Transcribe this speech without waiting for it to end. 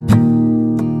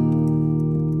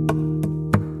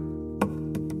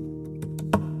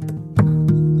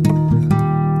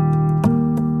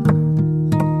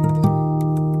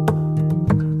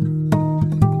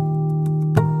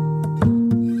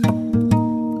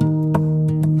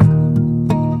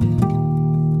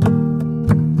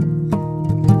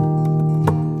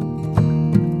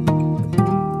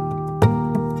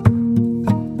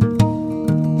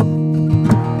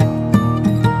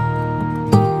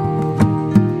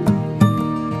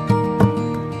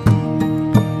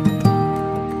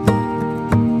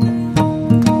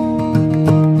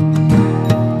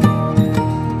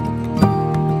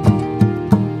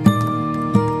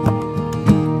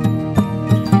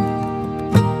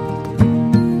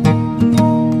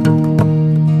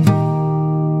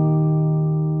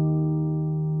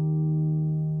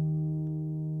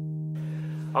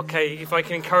Okay, if I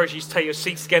can encourage you to take your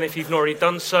seats again if you've not already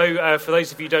done so. For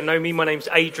those of you who don't know me, my name's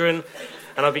Adrian,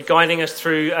 and I'll be guiding us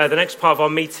through the next part of our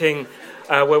meeting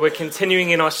where we're continuing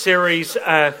in our series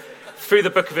through the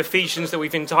book of Ephesians that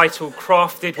we've entitled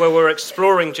Crafted, where we're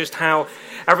exploring just how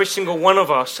every single one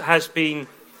of us has been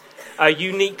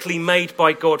uniquely made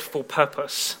by God for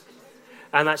purpose,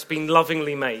 and that's been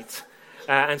lovingly made.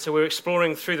 And so we're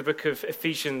exploring through the book of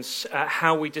Ephesians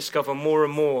how we discover more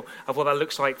and more of what that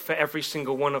looks like for every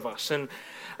single one of us. And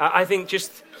I think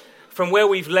just from where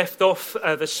we've left off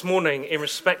this morning in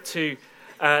respect to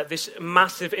this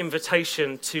massive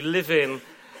invitation to live in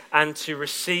and to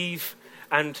receive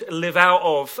and live out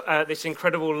of this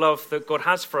incredible love that God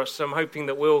has for us. So I'm hoping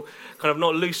that we'll kind of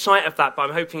not lose sight of that, but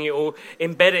I'm hoping it will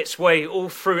embed its way all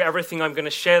through everything I'm going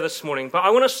to share this morning. But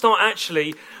I want to start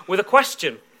actually with a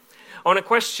question. And a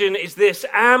question is this: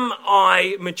 am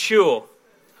I mature?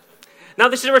 Now,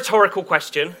 this is a rhetorical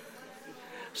question,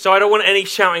 so I don't want any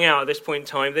shouting out at this point in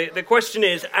time. The question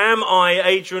is, am I,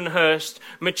 Adrian Hurst,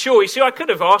 mature? You see, I could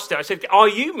have asked it. I said, are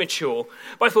you mature?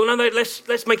 But I thought, no,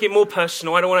 let's make it more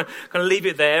personal. I don't want to kind of leave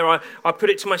it there. I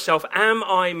put it to myself, am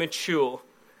I mature?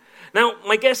 Now,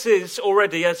 my guess is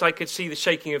already, as I could see the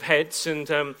shaking of heads and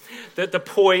the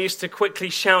poise to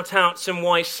quickly shout out some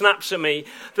wise snaps at me,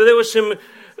 that there were some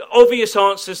obvious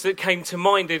answers that came to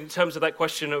mind in terms of that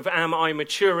question of am I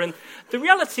mature? And the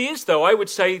reality is, though, I would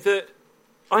say that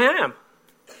I am.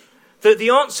 That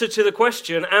the answer to the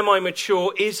question, am I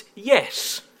mature, is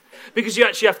yes. Because you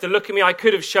actually have to look at me. I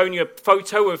could have shown you a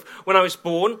photo of when I was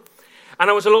born,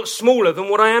 and I was a lot smaller than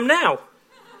what I am now.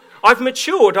 I've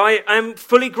matured. I am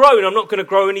fully grown. I'm not going to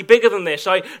grow any bigger than this.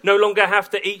 I no longer have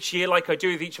to, each year, like I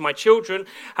do with each of my children,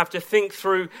 have to think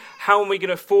through how am we going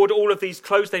to afford all of these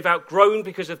clothes they've outgrown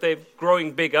because of their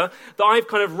growing bigger. That I've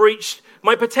kind of reached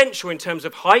my potential in terms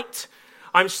of height.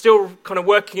 I'm still kind of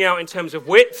working out in terms of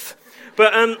width.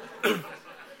 But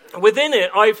within it,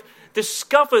 I've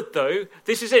discovered, though,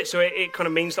 this is it. So it kind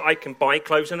of means that I can buy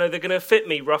clothes. I know they're going to fit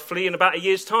me roughly in about a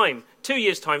year's time, 2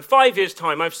 years' time, 5 years'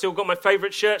 time. I've still got my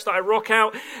favourite shirts that I rock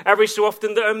out every so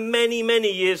often that are many, many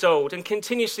years old and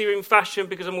continuously in fashion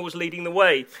because I'm always leading the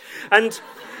way. And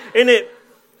in it,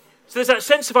 so there's that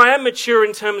sense of I am mature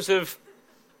in terms of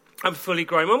I'm fully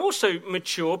grown. I'm also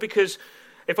mature because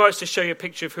if I was to show you a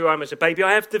picture of who I am as a baby,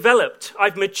 I have developed.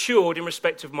 I've matured in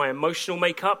respect of my emotional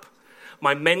makeup,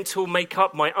 my mental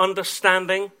makeup, my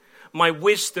understanding, my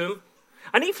wisdom,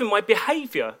 and even my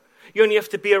behaviour. You only have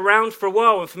to be around for a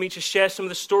while and for me to share some of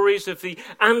the stories of the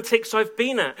antics I've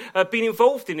been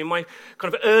involved in my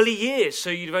kind of early years.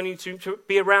 So you'd only need to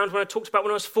be around when I talked about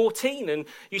when I was 14 and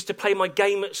used to play my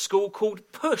game at school called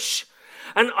Push.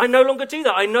 And I no longer do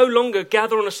that. I no longer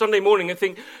gather on a Sunday morning and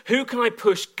think, who can I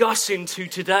push Gus into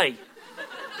today?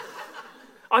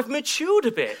 I've matured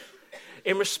a bit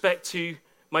in respect to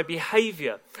my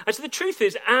behaviour. And so the truth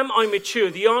is, am I mature?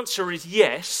 The answer is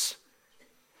yes.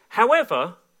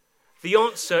 However, the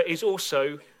answer is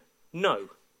also no.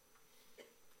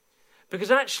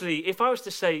 Because actually, if I was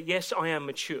to say, yes, I am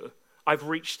mature, I've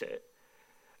reached it,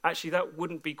 actually that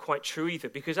wouldn't be quite true either.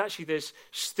 Because actually there's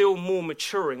still more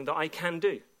maturing that I can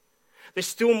do. There's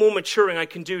still more maturing I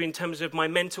can do in terms of my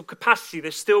mental capacity.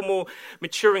 There's still more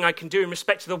maturing I can do in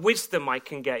respect to the wisdom I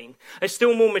can gain. There's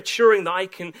still more maturing that I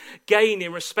can gain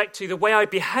in respect to the way I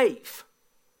behave.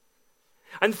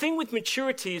 And the thing with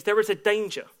maturity is there is a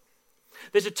danger.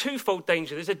 There's a twofold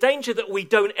danger. There's a danger that we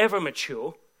don't ever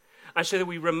mature, and so that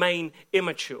we remain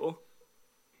immature.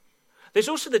 There's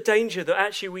also the danger that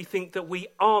actually we think that we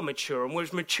are mature, and we're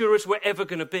as mature as we're ever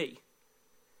going to be.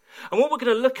 And what we're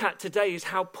going to look at today is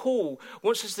how Paul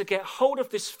wants us to get hold of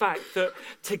this fact that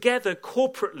together,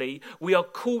 corporately, we are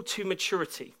called to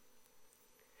maturity.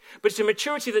 But it's a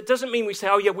maturity that doesn't mean we say,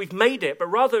 oh yeah, we've made it, but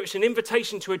rather it's an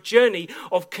invitation to a journey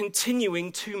of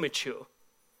continuing to mature.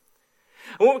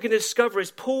 And what we're going to discover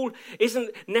is Paul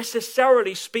isn't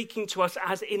necessarily speaking to us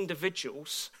as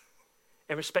individuals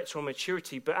in respect to our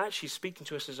maturity, but actually speaking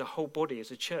to us as a whole body,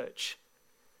 as a church.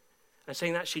 And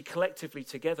saying that actually collectively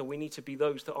together we need to be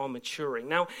those that are maturing.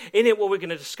 Now, in it what we're going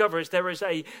to discover is there is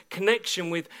a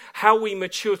connection with how we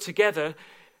mature together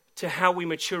to how we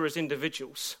mature as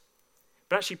individuals.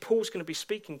 But actually Paul's going to be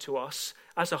speaking to us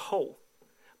as a whole.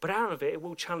 But out of it, it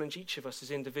will challenge each of us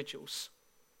as individuals.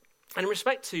 And in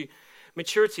respect to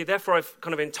maturity, therefore I've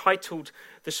kind of entitled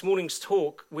this morning's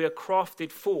talk, We Are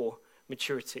Crafted for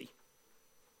Maturity.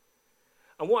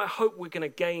 And what I hope we're going to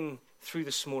gain through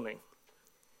this morning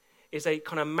is a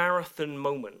kind of marathon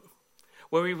moment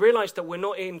where we realize that we're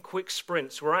not in quick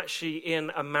sprints, we're actually in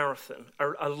a marathon,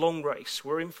 a long race.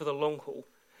 We're in for the long haul.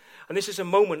 And this is a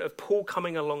moment of Paul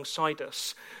coming alongside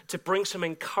us to bring some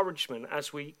encouragement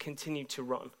as we continue to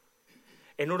run,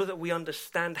 in order that we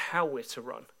understand how we're to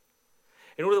run,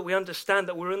 in order that we understand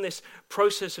that we're in this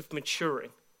process of maturing,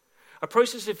 a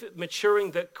process of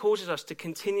maturing that causes us to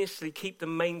continuously keep the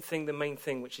main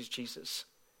thing, which is Jesus.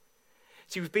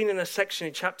 See, we've been in a section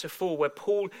in chapter 4 where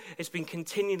Paul has been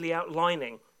continually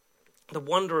outlining the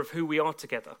wonder of who we are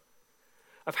together,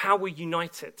 of how we're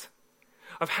united,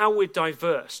 of how we're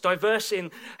diverse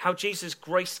in how Jesus'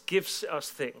 grace gives us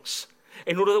things,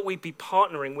 in order that we be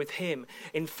partnering with him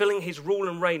in filling his rule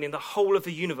and reign in the whole of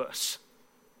the universe.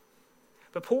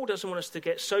 But Paul doesn't want us to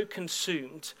get so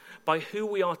consumed by who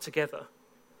we are together,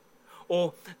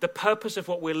 or the purpose of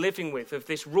what we're living with, of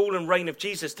this rule and reign of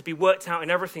Jesus to be worked out in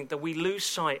everything, that we lose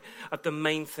sight of the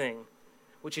main thing,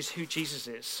 which is who Jesus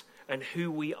is and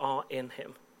who we are in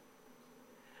him.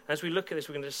 As we look at this,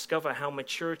 we're going to discover how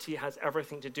maturity has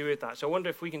everything to do with that. So I wonder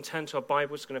if we can turn to our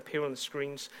Bible. It's going to appear on the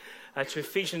screens. To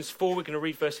Ephesians 4, we're going to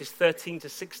read verses 13 to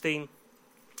 16, and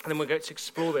then we're going to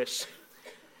explore this.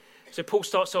 So Paul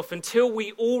starts off, until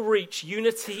we all reach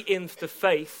unity in the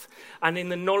faith and in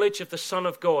the knowledge of the Son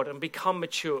of God and become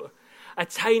mature,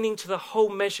 attaining to the whole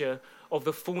measure of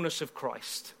the fullness of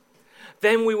Christ.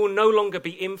 Then we will no longer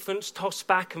be infants tossed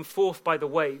back and forth by the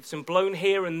waves and blown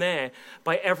here and there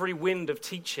by every wind of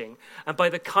teaching and by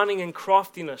the cunning and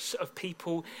craftiness of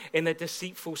people in their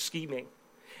deceitful scheming.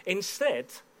 Instead,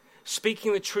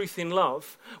 speaking the truth in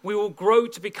love, we will grow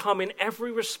to become in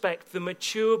every respect the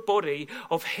mature body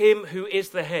of him who is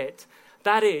the head,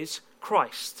 that is,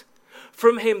 Christ.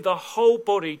 From him the whole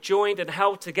body, joined and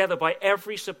held together by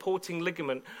every supporting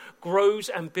ligament, grows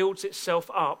and builds itself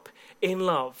up in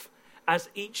love as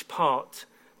each part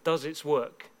does its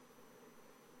work.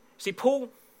 See, Paul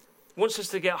wants us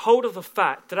to get hold of the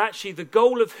fact that actually the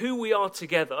goal of who we are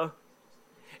together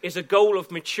is a goal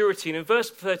of maturity. And in verse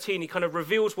 13, he kind of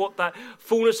reveals what that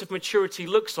fullness of maturity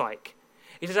looks like.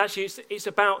 It is actually, it's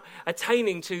about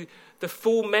attaining to the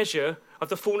full measure of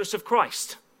the fullness of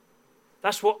Christ.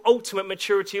 That's what ultimate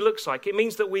maturity looks like. It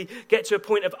means that we get to a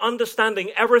point of understanding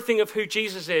everything of who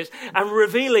Jesus is and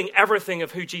revealing everything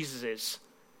of who Jesus is.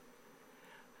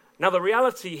 Now, the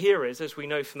reality here is, as we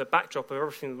know from the backdrop of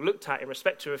everything we looked at in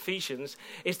respect to Ephesians,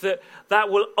 is that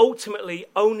will ultimately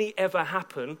only ever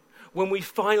happen when we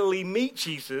finally meet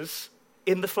Jesus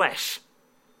in the flesh.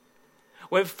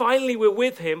 When finally we're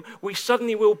with him, we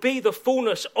suddenly will be the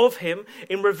fullness of him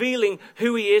in revealing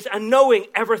who he is and knowing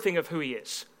everything of who he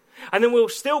is. And then we'll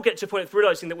still get to a point of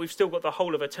realizing that we've still got the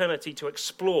whole of eternity to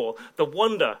explore the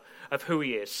wonder of who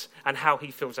he is and how he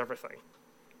fills everything.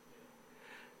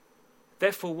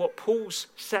 Therefore, what Paul's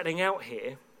setting out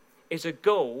here is a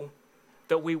goal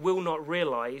that we will not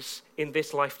realize in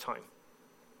this lifetime.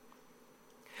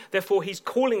 Therefore, he's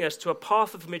calling us to a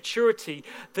path of maturity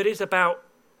that is about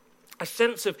a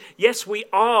sense of, yes, we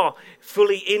are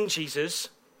fully in Jesus,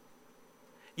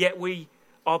 yet we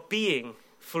are being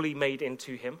fully made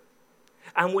into him,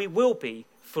 and we will be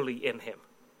fully in him.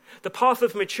 The path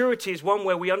of maturity is one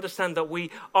where we understand that we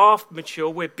are mature,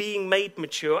 we're being made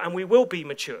mature, and we will be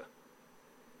mature.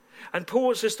 And Paul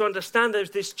wants us to understand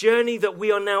there's this journey that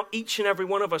we are now, each and every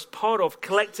one of us, part of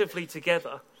collectively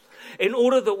together, in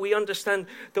order that we understand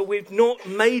that we've not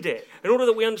made it, in order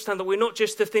that we understand that we're not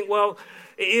just to think, well,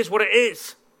 it is what it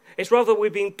is. It's rather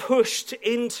we're being pushed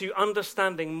into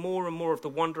understanding more and more of the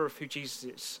wonder of who Jesus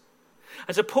is.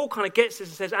 And so Paul kind of gets this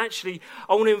and says, actually,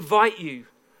 I want to invite you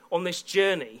on this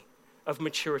journey of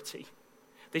maturity,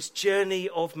 this journey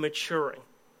of maturing.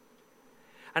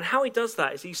 And how he does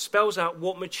that is he spells out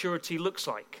what maturity looks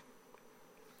like.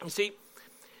 You see,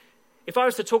 if I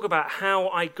was to talk about how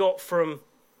I got from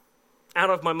out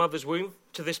of my mother's womb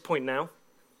to this point now,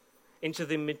 into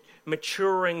the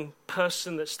maturing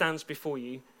person that stands before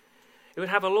you, it would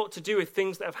have a lot to do with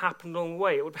things that have happened along the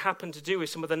way. It would happen to do with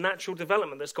some of the natural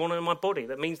development that's gone on in my body.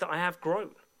 That means that I have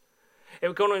grown. It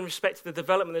would go on in respect to the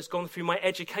development that's gone through my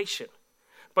education,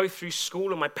 both through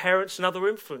school and my parents and other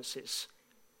influences.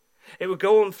 It would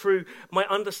go on through my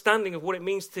understanding of what it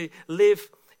means to live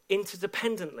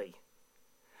interdependently,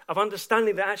 of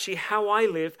understanding that actually how I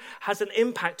live has an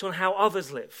impact on how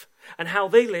others live, and how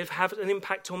they live has an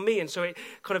impact on me. And so it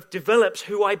kind of develops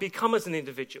who I become as an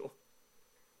individual.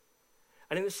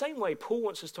 And in the same way, Paul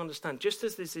wants us to understand, just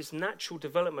as there's this natural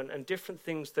development and different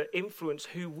things that influence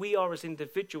who we are as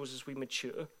individuals as we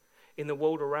mature in the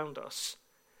world around us,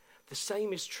 the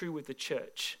same is true with the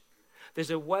church. There's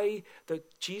a way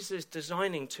that Jesus is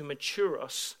designing to mature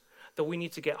us that we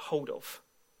need to get hold of.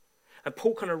 And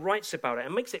Paul kind of writes about it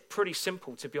and makes it pretty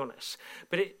simple, to be honest.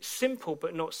 But it's simple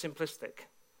but not simplistic.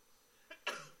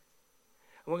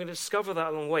 And we're going to discover that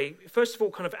along the way. First of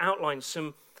all, kind of outline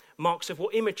some marks of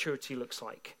what immaturity looks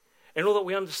like. In order that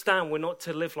we understand we're not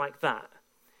to live like that.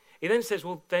 He then says,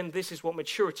 well, then this is what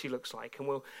maturity looks like. And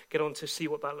we'll get on to see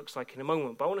what that looks like in a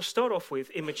moment. But I want to start off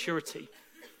with immaturity.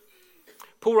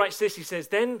 Paul writes this, he says,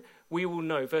 then we will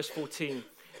know, verse 14,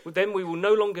 then we will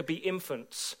no longer be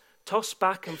infants, tossed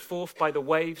back and forth by the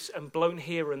waves and blown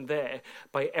here and there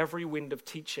by every wind of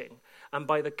teaching and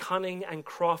by the cunning and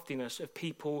craftiness of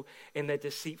people in their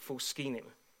deceitful scheming.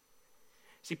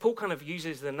 See, Paul kind of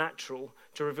uses the natural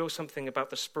to reveal something about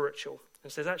the spiritual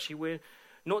and says, actually, we're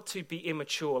not to be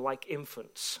immature like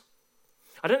infants.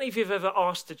 I don't know if you've ever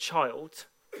asked a child,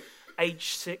 age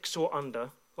 6 or under,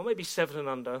 or maybe 7 and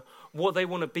under, what they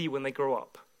want to be when they grow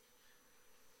up.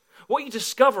 What you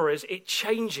discover is it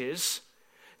changes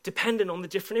dependent on the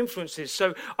different influences.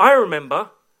 So I remember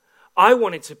I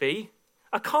wanted to be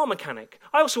a car mechanic.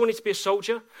 I also wanted to be a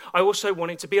soldier. I also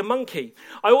wanted to be a monkey.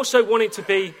 I also wanted to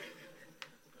be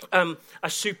a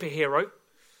superhero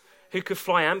who could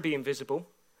fly and be invisible.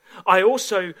 I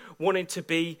also wanted to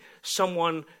be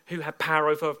someone who had power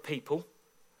over people.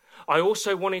 I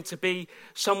also wanted to be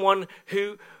someone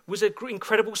who was an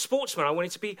incredible sportsman. I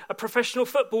wanted to be a professional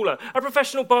footballer, a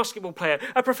professional basketball player,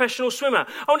 a professional swimmer.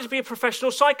 I wanted to be a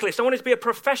professional cyclist. I wanted to be a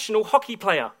professional hockey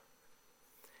player.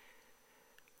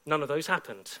 None of those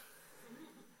happened.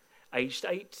 Aged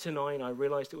 8 to 9, I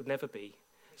realized it would never be,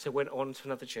 so went on to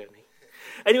another journey.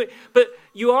 Anyway, but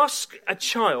you ask a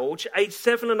child, age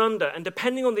 7 and under, and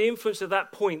depending on the influence at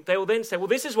that point, they will then say, well,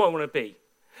 this is what I want to be.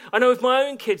 I know with my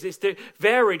own kids, it's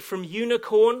varied from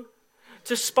unicorn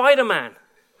to Spider-Man.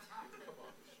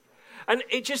 And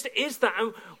it just is that.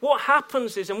 And what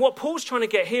happens is, and what Paul's trying to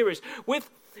get here is, with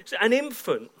an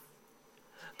infant,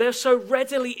 they're so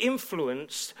readily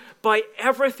influenced by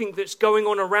everything that's going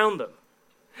on around them.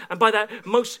 And by that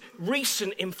most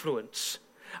recent influence.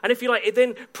 And if you like, it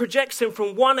then projects them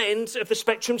from one end of the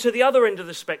spectrum to the other end of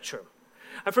the spectrum.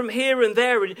 And from here and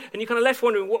there, and you're kind of left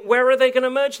wondering, where are they going to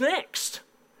emerge next?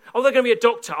 Oh, they're going to be a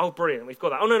doctor. Oh, brilliant, we've got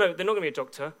that. Oh, no, they're not going to be a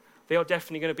doctor. They are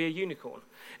definitely going to be a unicorn.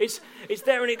 It's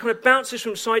there, and it kind of bounces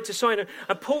from side to side.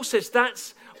 And Paul says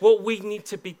that's what we need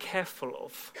to be careful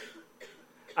of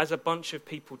as a bunch of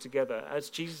people together, as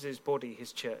Jesus' body,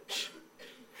 his church.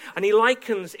 And he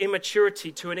likens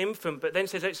immaturity to an infant, but then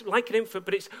says it's like an infant,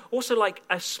 but it's also like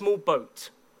a small boat.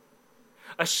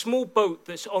 A small boat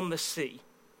that's on the sea.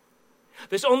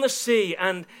 That's on the sea,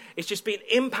 and it's just been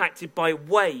impacted by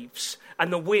waves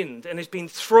and the wind, and it's been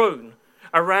thrown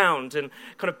around and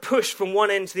kind of pushed from one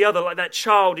end to the other, like that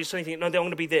child is suddenly thinking, no, they're going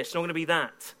to be this, they're going to be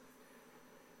that.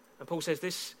 And Paul says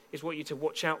this is what you're to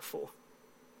watch out for.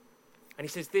 And he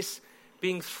says this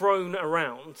being thrown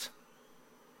around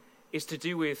is to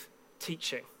do with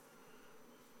teaching.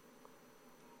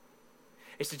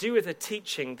 It's to do with a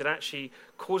teaching that actually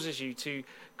causes you to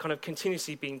kind of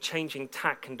continuously be changing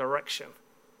tack and direction.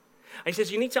 And he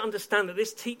says you need to understand that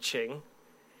this teaching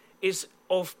is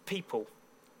of people.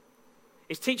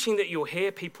 It's teaching that you'll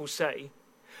hear people say,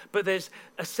 but there's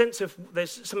a sense of,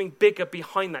 there's something bigger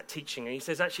behind that teaching. And he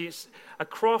says actually it's a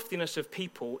craftiness of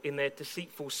people in their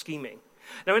deceitful scheming.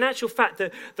 Now in actual fact,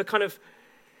 the kind of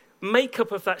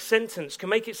makeup of that sentence can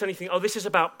make it sound think, oh, this is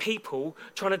about people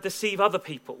trying to deceive other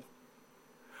people.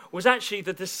 Was actually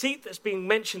the deceit that's being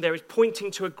mentioned there is pointing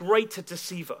to a greater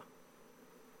deceiver.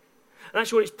 And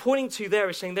actually what it's pointing to there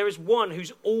is saying there is one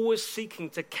who's always seeking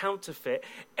to counterfeit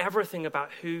everything about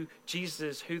who Jesus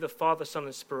is, who the Father, Son,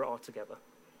 and Spirit are together.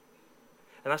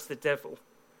 And that's the devil,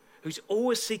 who's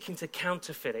always seeking to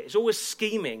counterfeit it. He's always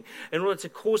scheming in order to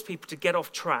cause people to get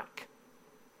off track.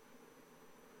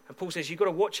 And Paul says you've got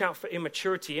to watch out for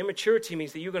immaturity. Immaturity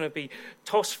means that you're going to be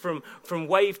tossed from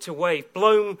wave to wave,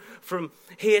 blown from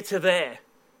here to there.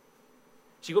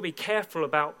 So you've got to be careful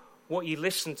about what you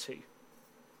listen to.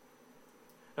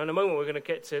 Now in a moment we're going to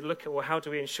get to look at, well, how do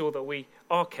we ensure that we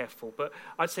are careful? But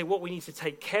I'd say what we need to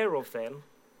take care of then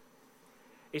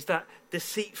is that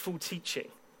deceitful teaching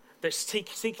that's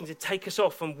seeking to take us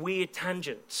off on weird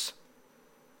tangents.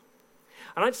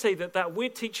 And I'd say that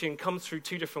weird teaching comes through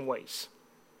two different ways.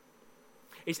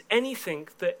 Is anything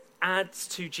that adds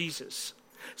to Jesus.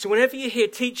 So whenever you hear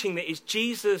teaching that is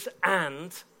Jesus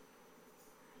and,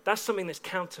 that's something that's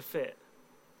counterfeit.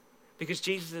 Because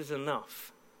Jesus is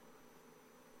enough.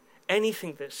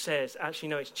 Anything that says, actually,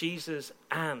 no, it's Jesus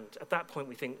and, at that point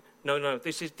we think, no,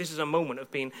 this is a moment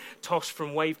of being tossed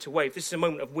from wave to wave. This is a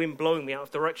moment of wind blowing me out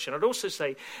of direction. I'd also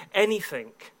say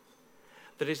anything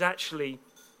that is actually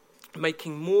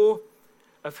making more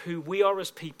of who we are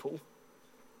as people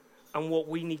and what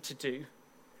we need to do,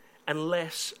 and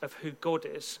less of who God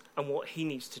is and what he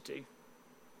needs to do.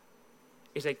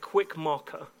 is a quick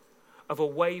marker of a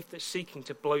wave that's seeking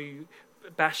to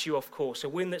bash you off course, a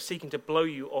wind that's seeking to blow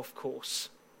you off course.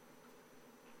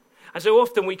 And so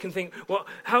often we can think, well,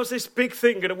 how's this big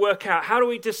thing going to work out? How do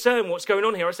we discern what's going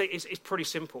on here? I say it's pretty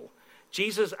simple.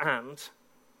 Jesus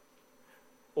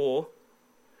or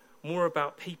more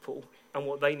about people and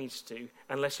what they need to do,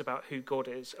 and less about who God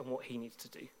is and what he needs to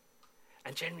do.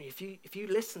 And generally, if you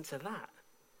listen to that,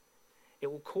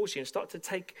 it will cause you and start to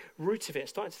take root of it,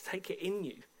 start to take it in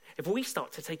you. If we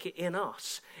start to take it in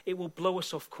us, it will blow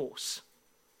us off course.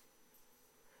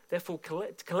 Therefore,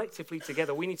 collectively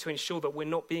together, we need to ensure that we're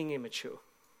not being immature.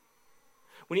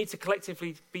 We need to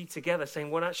collectively be together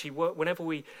saying, well, actually, whenever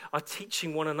we are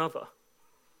teaching one another,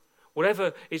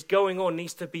 whatever is going on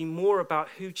needs to be more about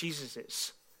who Jesus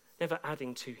is, never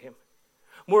adding to him.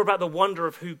 More about the wonder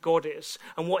of who God is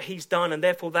and what he's done, and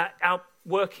therefore that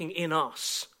outworking in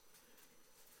us.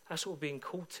 That's what we're being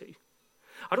called to.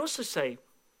 I'd also say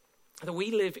that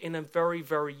we live in a very,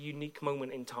 very unique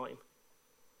moment in time.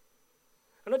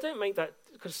 And I don't make that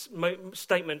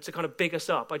statement to kind of big us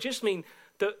up. I just mean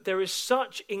that there is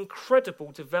such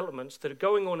incredible developments that are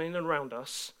going on in and around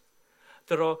us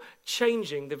that are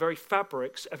changing the very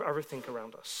fabrics of everything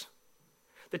around us.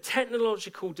 The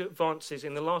technological advances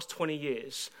in the last 20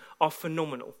 years are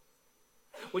phenomenal,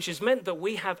 which has meant that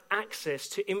we have access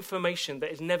to information that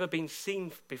has never been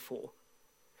seen before,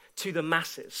 to the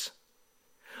masses.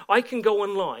 I can go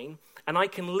online and I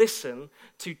can listen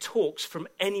to talks from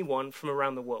anyone from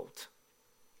around the world.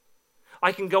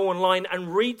 I can go online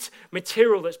and read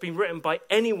material that's been written by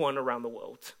anyone around the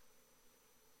world.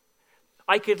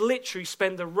 I could literally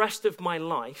spend the rest of my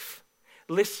life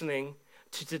listening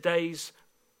to today's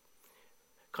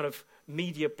kind of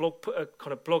media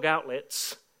blog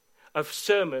outlets of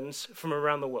sermons from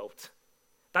around the world.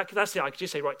 That's it. I could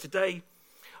just say, right, today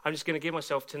I'm just going to give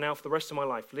myself to now for the rest of my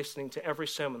life listening to every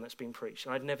sermon that's been preached,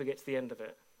 and I'd never get to the end of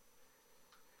it.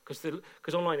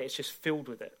 Because online it's just filled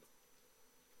with it.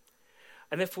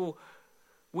 And therefore,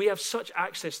 we have such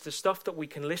access to stuff that we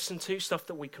can listen to, stuff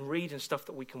that we can read, and stuff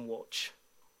that we can watch.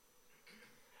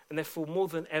 And therefore, more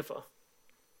than ever,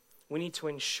 we need to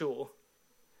ensure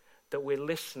that we're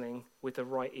listening with the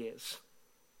right ears,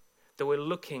 that we're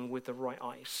looking with the right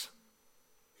eyes.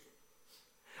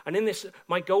 And in this,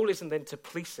 my goal isn't then to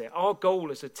police it. Our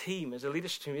goal as a team, as a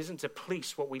leadership team, isn't to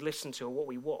police what we listen to or what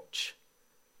we watch.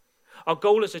 Our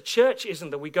goal as a church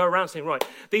isn't that we go around saying, right,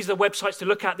 these are the websites to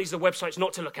look at, these are the websites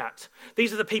not to look at.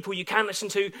 These are the people you can listen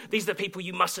to, these are the people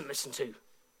you mustn't listen to.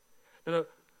 No,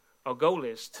 our goal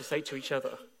is to say to each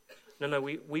other, we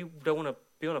don't want to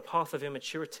be on a path of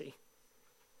immaturity.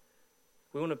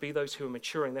 We want to be those who are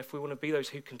maturing, therefore we want to be those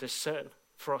who can discern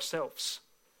for ourselves.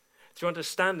 Through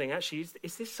understanding, actually,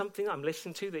 is this something I'm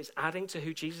listening to that is adding to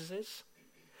who Jesus is?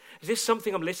 Is this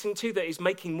something I'm listening to that is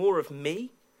making more of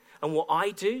me and what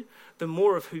I do than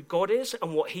more of who God is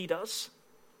and what he does?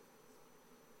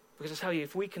 Because I tell you,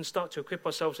 if we can start to equip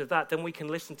ourselves with that, then we can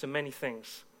listen to many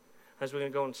things, as we're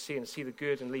going to go on to see the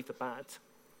good and leave the bad.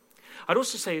 I'd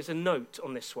also say as a note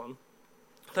on this one,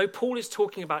 though Paul is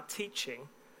talking about teaching,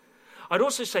 I'd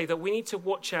also say that we need to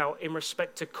watch out in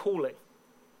respect to calling.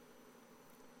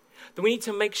 That we need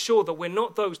to make sure that we're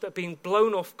not those that are being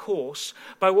blown off course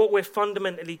by what we're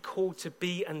fundamentally called to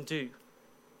be and do.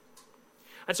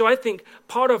 And so I think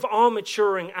part of our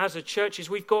maturing as a church is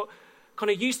we've got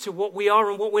kind of used to what we are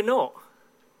and what we're not.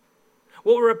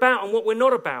 What we're about and what we're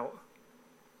not about.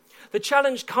 The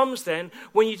challenge comes then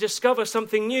when you discover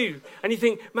something new and you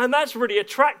think, man, that's really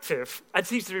attractive. It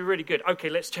seems to be really good. Okay,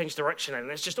 let's change direction and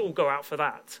let's just all go out for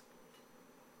that.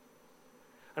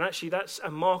 And actually that's a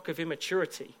mark of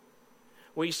immaturity.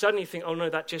 Where you suddenly think, oh no,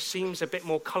 that just seems a bit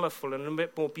more colourful and a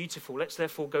bit more beautiful. Let's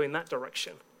therefore go in that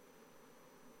direction.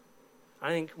 I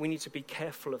think we need to be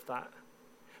careful of that.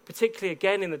 Particularly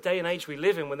again in the day and age we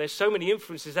live in when there's so many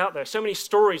influences out there, so many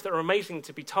stories that are amazing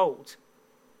to be told.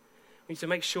 We need to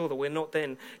make sure that we're not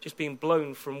then just being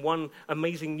blown from one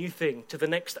amazing new thing to the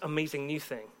next amazing new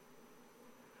thing.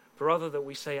 But rather that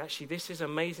we say, actually, this is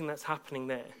amazing that's happening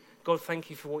there. God, thank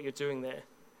you for what you're doing there.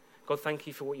 God, thank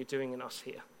you for what you're doing in us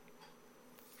here.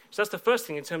 So that's the first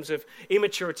thing in terms of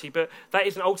immaturity, but that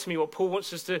isn't ultimately what Paul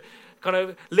wants us to kind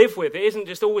of live with. It isn't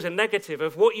just always a negative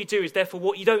of what you do is therefore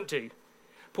what you don't do.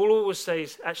 Paul always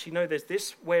says, actually, no, there's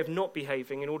this way of not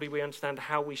behaving in order we understand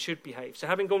how we should behave. So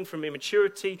having gone from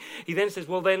immaturity, he then says,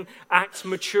 well, then act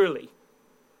maturely.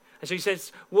 And so he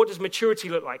says, what does maturity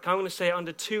look like? I'm going to say it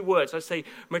under two words. I say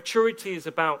maturity is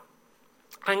about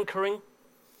anchoring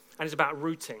and it's about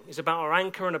rooting. It's about our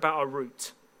anchor and about our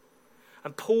root.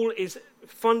 And Paul is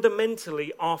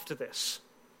fundamentally after this.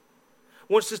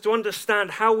 wants us to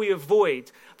understand how we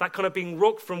avoid that kind of being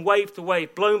rocked from wave to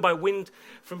wave, blown by wind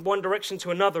from one direction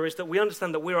to another, is that we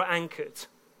understand that we are anchored.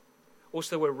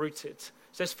 Also, we're rooted. So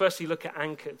let's firstly look at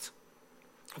anchored.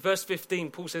 Verse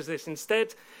 15, Paul says this: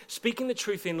 instead, speaking the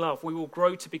truth in love, we will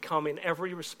grow to become in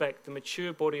every respect the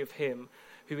mature body of him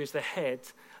who is the head,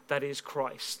 that is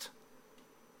Christ.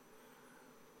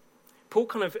 Paul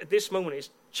kind of, at this moment, is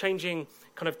changing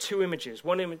kind of two images.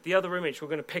 The other image we're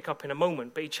going to pick up in a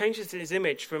moment, but he changes his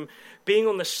image from being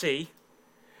on the sea,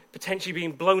 potentially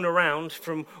being blown around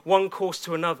from one course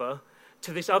to another,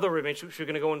 to this other image, which we're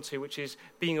going to go on to, which is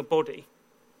being a body.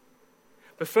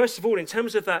 But first of all, in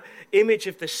terms of that image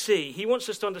of the sea, he wants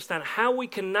us to understand how we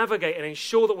can navigate and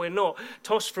ensure that we're not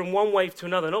tossed from one wave to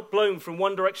another, not blown from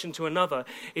one direction to another,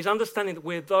 is understanding that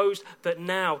we're those that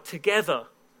now, together,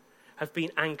 have been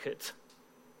anchored.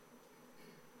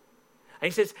 And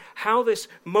he says how this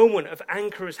moment of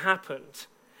anchor has happened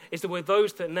is that we're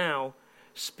those that now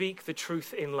speak the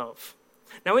truth in love.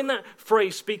 Now, in that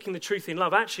phrase, speaking the truth in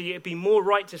love, actually, it'd be more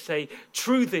right to say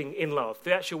truthing in love.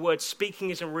 The actual word speaking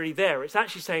isn't really there. It's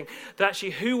actually saying that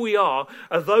actually who we are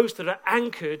those that are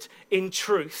anchored in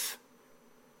truth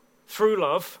through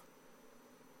love.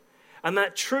 And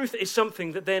that truth is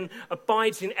something that then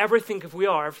abides in everything we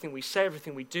are, everything we say,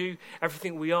 everything we do,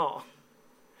 everything we are.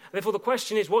 And therefore, the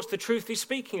question is, what's the truth he's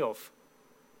speaking of?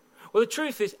 Well, the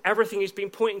truth is everything he's been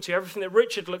pointing to, everything that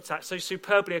Richard looked at so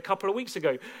superbly a couple of weeks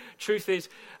ago. Truth is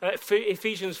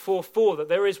Ephesians 4:4, that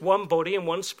there is one body and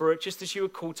one spirit, just as you were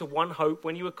called to one hope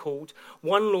when you were called,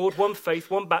 one Lord, one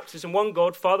faith, one baptism, one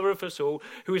God, Father of us all,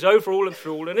 who is over all and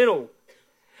through all and in all.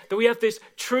 That we have this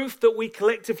truth that we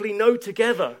collectively know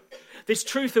together. This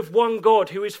truth of one God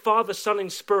who is Father, Son,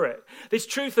 and Spirit. This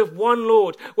truth of one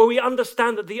Lord, where we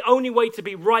understand that the only way to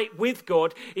be right with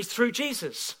God is through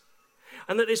Jesus.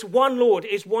 And that this one Lord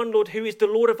is one Lord who is the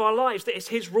Lord of our lives, that it's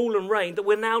his rule and reign that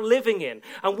we're now living in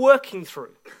and working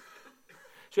through.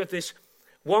 So we have this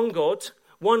one God,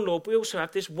 one Lord, but we also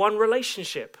have this one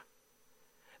relationship.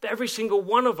 That every single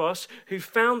one of us who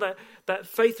found that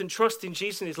faith and trust in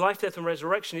Jesus and his life, death, and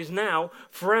resurrection is now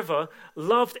forever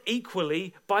loved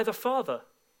equally by the Father.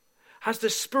 Has the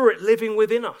Spirit living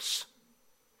within us.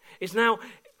 Is now,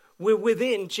 we're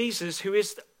within Jesus, who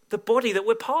is the body that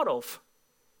we're part of.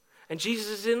 And Jesus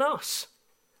is in us.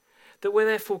 That we're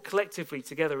therefore collectively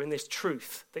together in this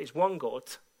truth that is one God,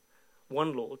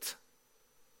 one Lord,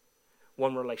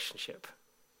 one relationship.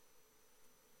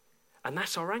 And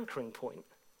that's our anchoring point.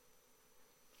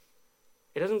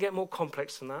 It doesn't get more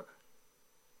complex than that.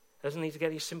 It doesn't need to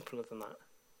get any simpler than that.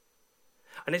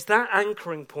 And it's that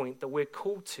anchoring point that we're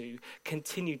called to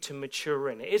continue to mature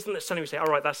in. It isn't that suddenly we say, all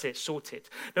right, that's it, sorted.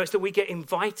 No, it's that we get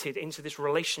invited into this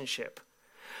relationship.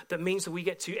 That means that we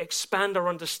get to expand our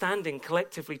understanding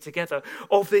collectively together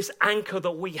of this anchor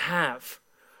that we have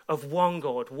of one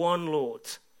God, one Lord,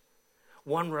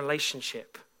 one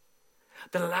relationship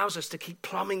that allows us to keep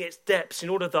plumbing its depths in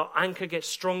order that our anchor gets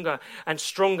stronger and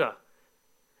stronger.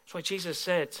 That's why Jesus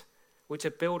said we're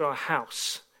to build our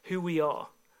house, who we are,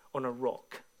 on a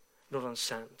rock, not on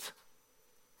sand.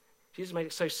 Jesus made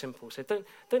it so simple. He said,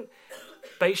 don't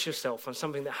base yourself on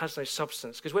something that has no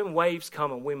substance, because when waves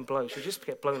come and wind blows, you just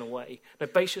get blown away. No,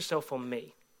 base yourself on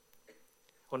me,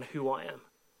 on who I am,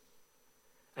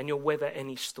 and you'll weather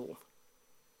any storm.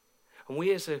 And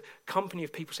we as a company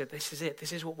of people said, this is it.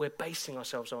 This is what we're basing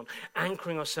ourselves on,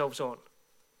 anchoring ourselves on.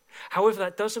 However,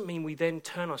 that doesn't mean we then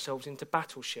turn ourselves into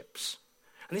battleships.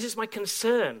 And this is my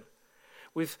concern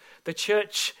with the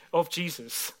church of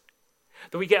Jesus.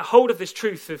 That we get hold of this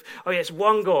truth of, oh yes,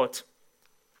 one God,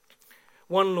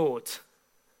 one Lord,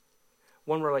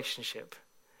 one relationship.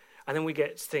 And then we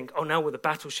get to think, oh, now we're the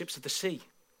battleships of the sea.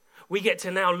 We get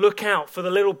to now look out for the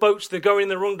little boats that go in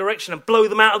the wrong direction and blow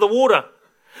them out of the water.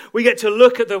 We get to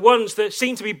look at the ones that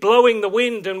seem to be blowing the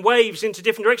wind and waves into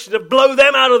different directions and blow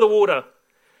them out of the water.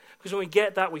 Because when we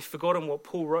get that, we've forgotten what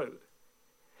Paul wrote.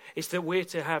 It's that we're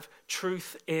to have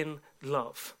truth in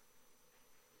love.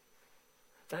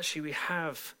 That actually we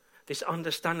have this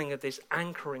understanding of this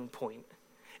anchoring point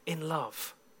in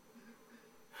love,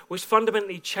 which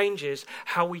fundamentally changes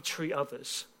how we treat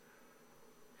others.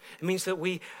 It means that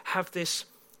we have this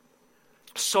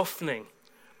softening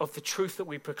of the truth that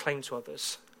we proclaim to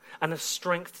others and a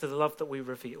strength to the love that we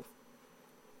reveal.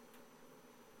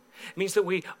 It means that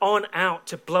we aren't out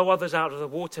to blow others out of the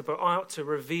water, but out to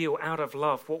reveal out of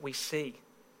love what we see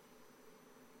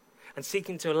and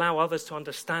seeking to allow others to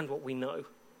understand what we know.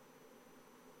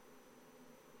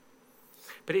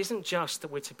 But it isn't just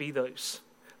that we're to be those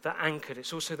that are anchored,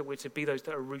 it's also that we're to be those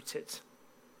that are rooted.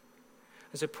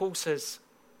 And so Paul says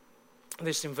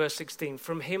this in verse 16.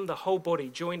 From him, the whole body,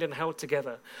 joined and held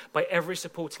together by every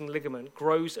supporting ligament,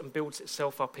 grows and builds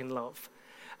itself up in love.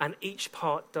 And each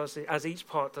part does it as each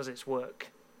part does its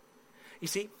work. You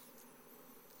see,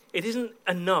 it isn't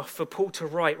enough for Paul to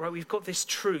write, right? We've got this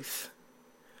truth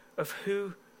of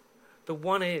who the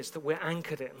one is that we're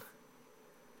anchored in.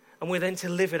 And we're then to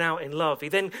live it out in love. He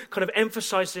then kind of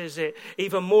emphasizes it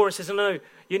even more and says, no,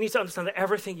 you need to understand that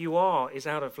everything you are is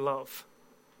out of love.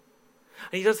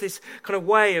 And he does this kind of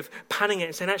way of panning it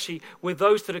and saying, actually, we're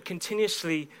those that are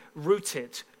continuously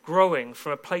rooted, growing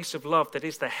from a place of love that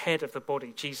is the head of the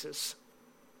body, Jesus.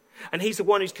 And he's the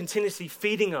one who's continuously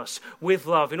feeding us with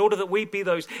love in order that we be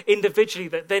those individually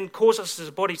that then cause us as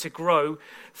a body to grow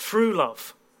through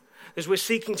love. As we're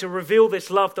seeking to reveal this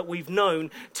love that we've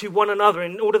known to one another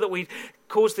in order that we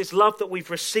cause this love that we've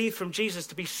received from Jesus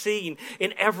to be seen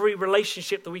in every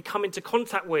relationship that we come into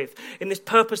contact with, in this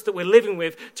purpose that we're living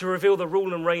with to reveal the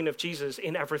rule and reign of Jesus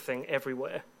in everything,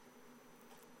 everywhere.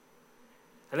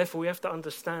 And therefore we have to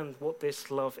understand what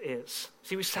this love is.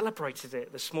 See, we celebrated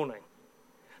it this morning.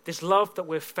 This love that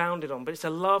we're founded on, but it's a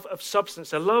love of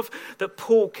substance, a love that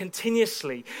Paul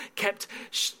continuously kept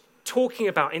talking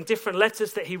about in different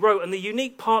letters that he wrote. And the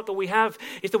unique part that we have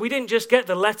is that we didn't just get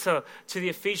the letter to the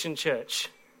Ephesian church.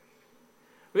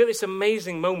 We got this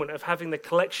amazing moment of having the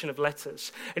collection of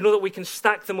letters in order that we can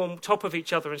stack them on top of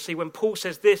each other and see when Paul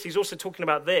says this, he's also talking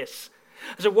about this.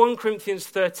 So 1 Corinthians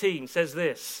 13 says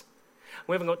this.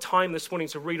 We haven't got time this morning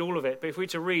to read all of it, but if we were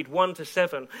to read 1 to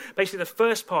 7, basically the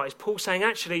first part is Paul saying,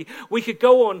 actually, we could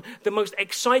go on the most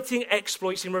exciting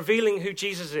exploits in revealing who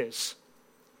Jesus is.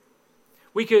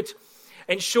 We could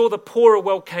ensure the poor are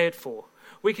well cared for.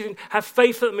 We could have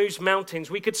faith that moves mountains.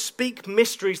 We could speak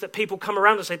mysteries that people come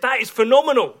around and say, that is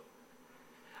phenomenal.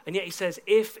 And yet he says,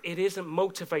 if it isn't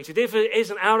motivated, if it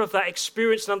isn't out of that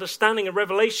experience and understanding and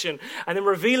revelation and then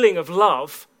revealing of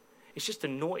love, it's just a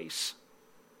noise.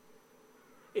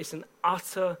 It's an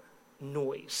utter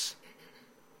noise.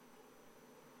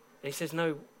 And he says,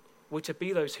 no, we're to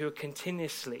be those who are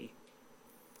continuously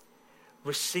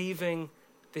receiving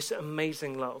this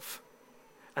amazing love.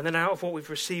 And then out of what we've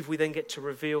received, we then get to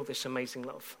reveal this amazing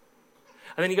love.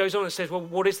 And then he goes on and says, well,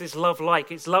 what is this love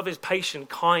like? Its love is patient,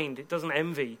 kind. It doesn't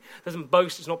envy. It doesn't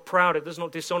boast. It's not proud. It does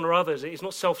not dishonor others. It is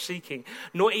not self-seeking,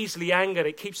 not easily angered.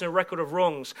 It keeps no record of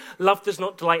wrongs. Love does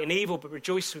not delight in evil, but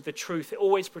rejoices with the truth. It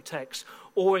always protects,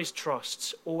 always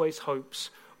trusts, always hopes,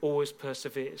 always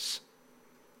perseveres.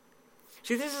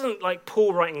 See, this isn't like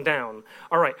Paul writing down,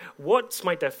 all right, what's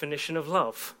my definition of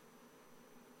love?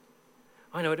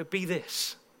 I know it'd be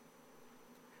this.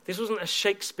 This wasn't a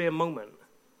Shakespeare moment.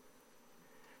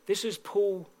 This was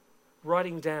Paul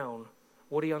writing down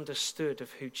what he understood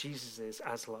of who Jesus is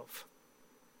as love.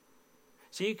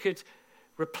 So you could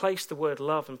replace the word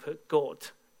love and put God,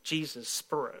 Jesus,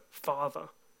 Spirit, Father,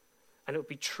 and it would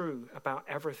be true about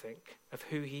everything of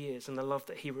who he is and the love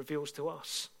that he reveals to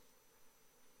us.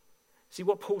 See,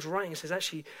 what Paul's writing says,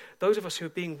 actually, those of us who are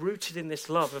being rooted in this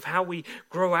love, of how we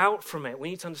grow out from it, we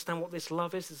need to understand what this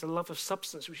love is. It's a love of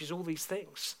substance, which is all these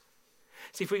things.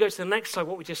 See, if we go to the next slide,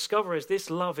 what we discover is this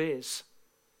love is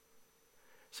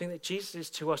something that Jesus is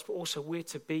to us, but also we're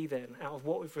to be then, out of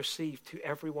what we've received, to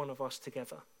every one of us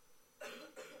together.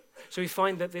 So we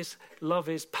find that this love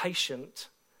is patient,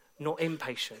 not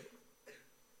impatient.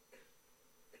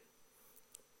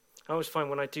 I always find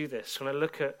when I do this, when I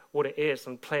look at what it is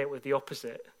and play it with the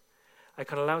opposite, it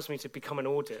kind of allows me to become an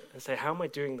audit and say, how am I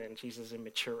doing then, Jesus, in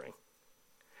maturing?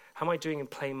 How am I doing in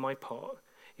playing my part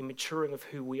in maturing of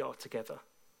who we are together?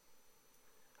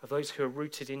 Of those who are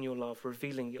rooted in your love,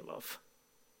 revealing your love?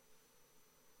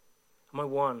 Am I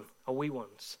one? Are we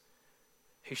ones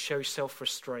who show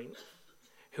self-restraint,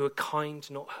 who are kind,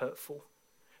 not hurtful,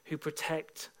 who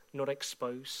protect, not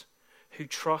expose, who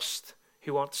trust,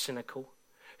 who aren't cynical,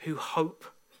 who hope,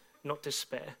 not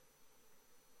despair,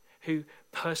 who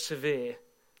persevere,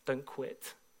 don't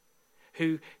quit,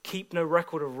 who keep no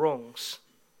record of wrongs?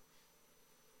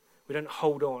 We don't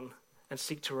hold on and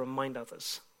seek to remind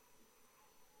others.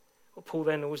 What Paul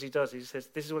then, all he does, he says,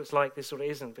 this is what it's like, this is what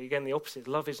it isn't. But again, the opposite.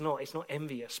 Love is not. It's not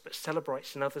envious, but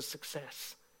celebrates in others'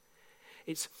 success.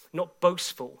 It's not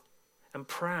boastful and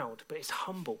proud, but it's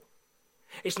humble.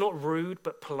 It's not rude,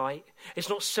 but polite. It's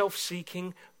not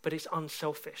self-seeking, but it's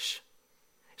unselfish.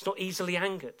 It's not easily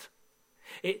angered.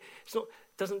 It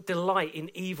doesn't delight in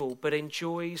evil, but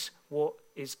enjoys what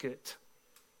is good.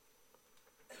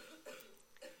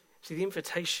 See, the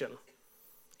invitation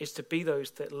is to be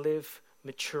those that live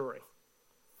maturing.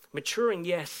 Maturing,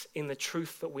 yes, in the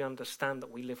truth that we understand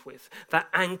that we live with, that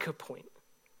anchor point,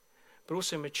 but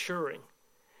also maturing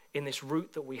in this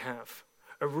root that we have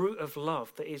a root of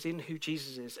love that is in who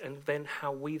Jesus is and then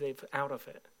how we live out of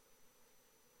it.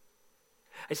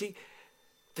 And see,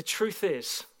 the truth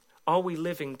is, are we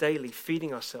living daily,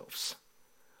 feeding ourselves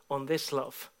on this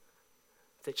love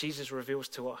that Jesus reveals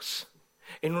to us,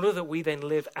 in order that we then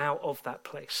live out of that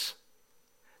place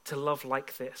to love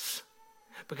like this?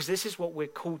 Because this is what we're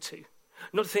called to.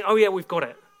 Not to think, oh yeah, we've got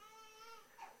it.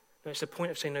 No, it's the point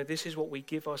of saying, no, this is what we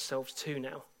give ourselves to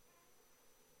now.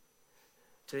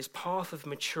 To this path of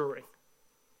maturing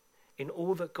in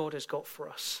all that God has got for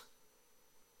us,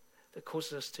 that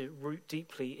causes us to root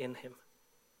deeply in him,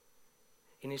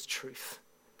 in his truth,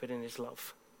 but in his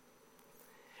love.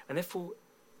 And therefore,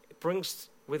 it brings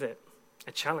with it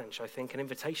a challenge, I think, an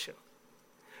invitation,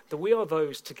 that we are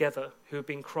those together who have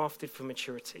been crafted for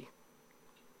maturity.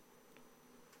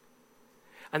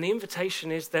 And the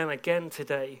invitation is then again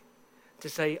today to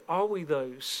say, are we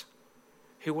those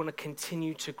who want to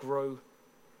continue to grow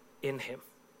in him,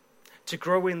 to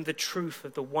grow in the truth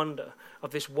of the wonder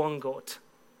of this one God,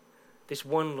 this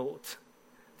one Lord,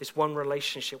 this one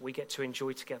relationship we get to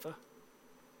enjoy together,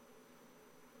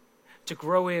 to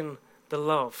grow in the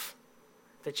love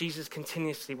that Jesus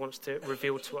continuously wants to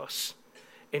reveal to us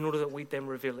in order that we then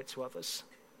reveal it to others.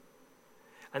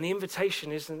 And the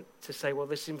invitation isn't to say, well,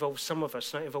 this involves some of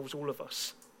us, no, it involves all of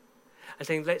us. And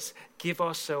saying, let's give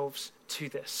ourselves to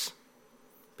this.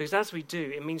 Because as we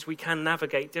do, it means we can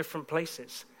navigate different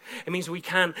places. It means we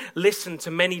can listen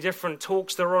to many different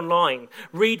talks that are online,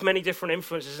 read many different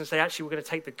influences and say, actually, we're going to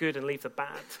take the good and leave the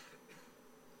bad.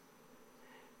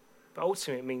 But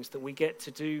ultimately, it means that we get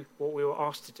to do what we were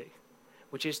asked to do,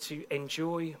 which is to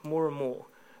enjoy more and more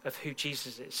of who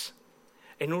Jesus is,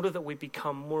 in order that we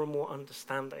become more and more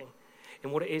understanding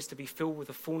in what it is to be filled with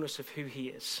the fullness of who he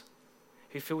is,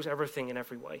 who fills everything in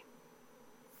every way.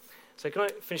 So can I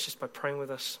finish this by praying with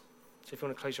us? So if you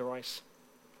want to close your eyes.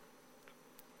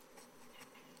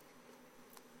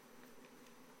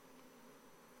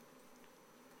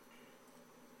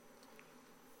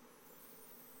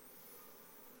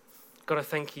 God, I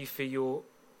thank you for your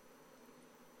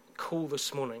call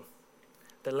this morning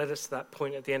that led us to that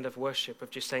point at the end of worship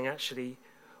of just saying, actually,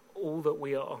 all that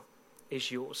we are is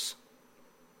yours.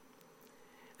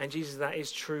 And Jesus, that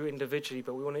is true individually,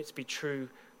 but we want it to be true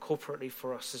corporately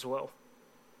for us as well.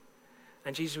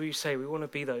 And Jesus, we say we want to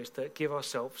be those that give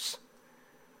ourselves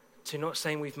to not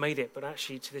saying we've made it, but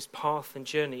actually to this path and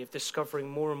journey of discovering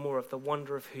more and more of the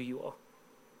wonder of who you are.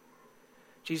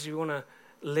 Jesus, we want to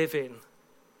live in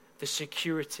the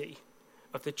security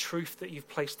of the truth that you've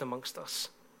placed amongst us,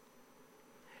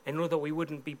 in order that we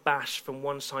wouldn't be bashed from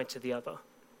one side to the other,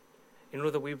 in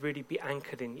order that we really be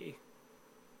anchored in you.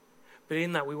 But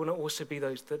in that, we want to also be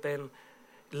those that then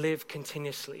live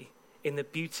continuously in the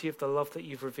beauty of the love that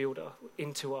you've revealed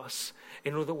into us,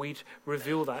 in order that we'd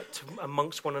reveal that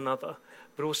amongst one another,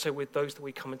 but also with those that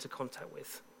we come into contact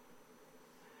with.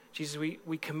 Jesus,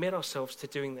 we commit ourselves to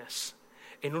doing this,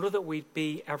 in order that we'd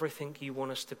be everything you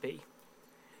want us to be.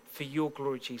 For your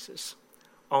glory, Jesus.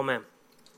 Amen.